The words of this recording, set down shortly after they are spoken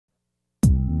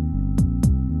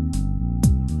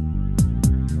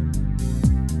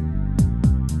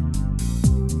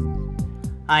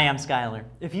Hi, I'm Skylar.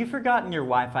 If you've forgotten your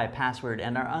Wi-Fi password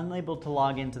and are unable to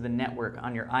log into the network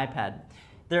on your iPad,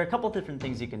 there are a couple different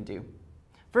things you can do.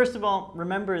 First of all,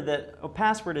 remember that a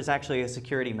password is actually a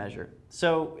security measure.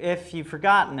 So if you've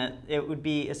forgotten it, it would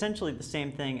be essentially the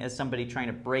same thing as somebody trying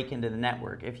to break into the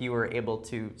network if you were able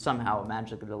to somehow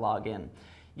magically log in.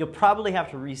 You'll probably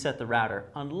have to reset the router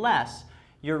unless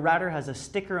your router has a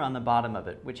sticker on the bottom of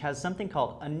it which has something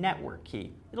called a network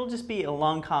key. It'll just be a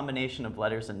long combination of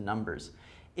letters and numbers.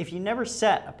 If you never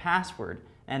set a password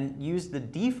and use the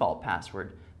default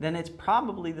password, then it's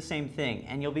probably the same thing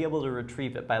and you'll be able to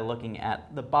retrieve it by looking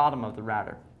at the bottom of the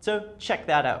router. So check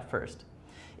that out first.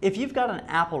 If you've got an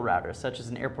Apple router, such as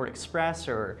an Airport Express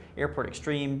or Airport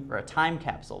Extreme or a time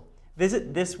capsule,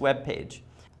 visit this webpage,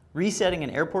 Resetting an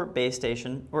Airport Base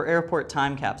Station or Airport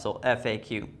Time Capsule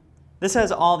FAQ. This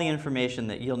has all the information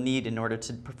that you'll need in order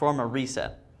to perform a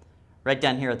reset. Right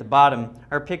down here at the bottom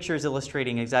are pictures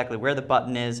illustrating exactly where the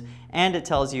button is, and it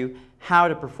tells you how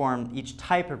to perform each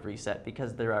type of reset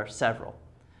because there are several.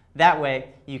 That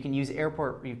way, you can use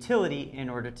Airport Utility in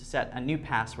order to set a new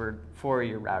password for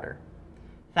your router.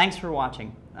 Thanks for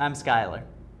watching. I'm Skylar.